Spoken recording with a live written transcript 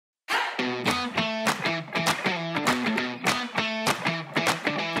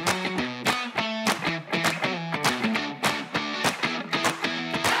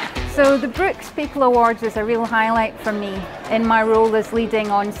So the Brookes People Awards is a real highlight for me in my role as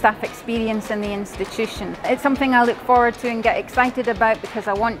leading on staff experience in the institution. It's something I look forward to and get excited about because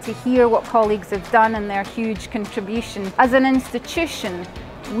I want to hear what colleagues have done and their huge contribution. As an institution,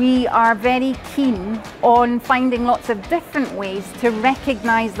 we are very keen on finding lots of different ways to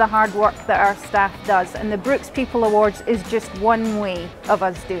recognise the hard work that our staff does, and the Brookes People Awards is just one way of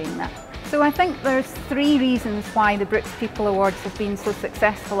us doing that. So I think there's 3 reasons why the Brookes People Awards have been so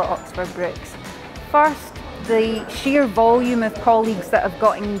successful at Oxford Brookes. First, the sheer volume of colleagues that have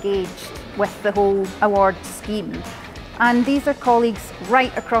got engaged with the whole award scheme. And these are colleagues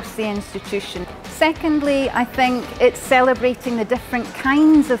right across the institution. Secondly, I think it's celebrating the different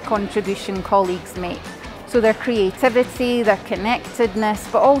kinds of contribution colleagues make. So their creativity, their connectedness,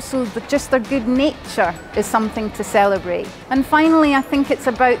 but also just their good nature is something to celebrate. And finally, I think it's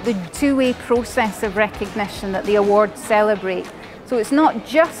about the two-way process of recognition that the awards celebrate. So it's not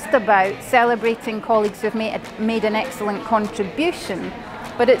just about celebrating colleagues who've made an excellent contribution,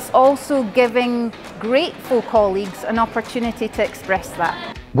 but it's also giving grateful colleagues an opportunity to express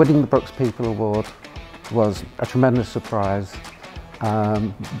that. Winning the Brookes People Award was a tremendous surprise,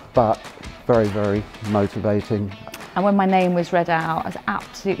 but very, very motivating. And when my name was read out, I was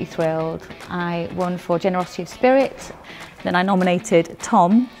absolutely thrilled. I won for generosity of spirit, then I nominated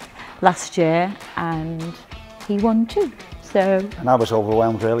Tom last year and he won too. And I was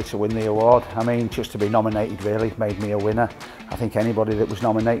overwhelmed really to win the award. I mean, just to be nominated really made me a winner. I think anybody that was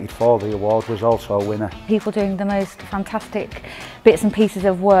nominated for the award was also a winner. People doing the most fantastic bits and pieces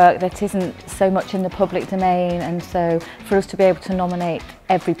of work that isn't so much in the public domain, and so for us to be able to nominate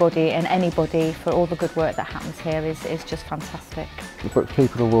everybody and anybody for all the good work that happens here is just fantastic. The Brookes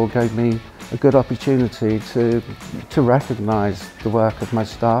People Award gave me a good opportunity to recognise the work of my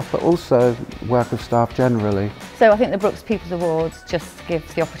staff, but also work of staff generally. So I think the Brookes People Awards just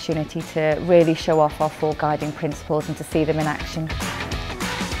gives the opportunity to really show off our 4 guiding principles and to see them in action.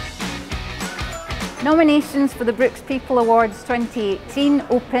 Nominations for the Brookes People Awards 2018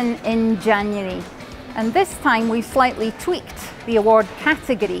 open in January. And this time we've slightly tweaked the award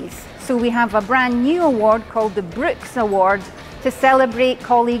categories. So we have a brand new award called the Brookes Award to celebrate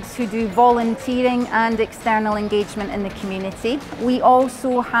colleagues who do volunteering and external engagement in the community. We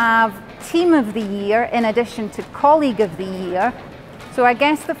also have Team of the Year in addition to Colleague of the Year. So I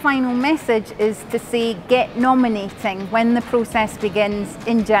guess the final message is to say get nominating when the process begins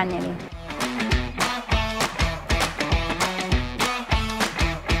in January.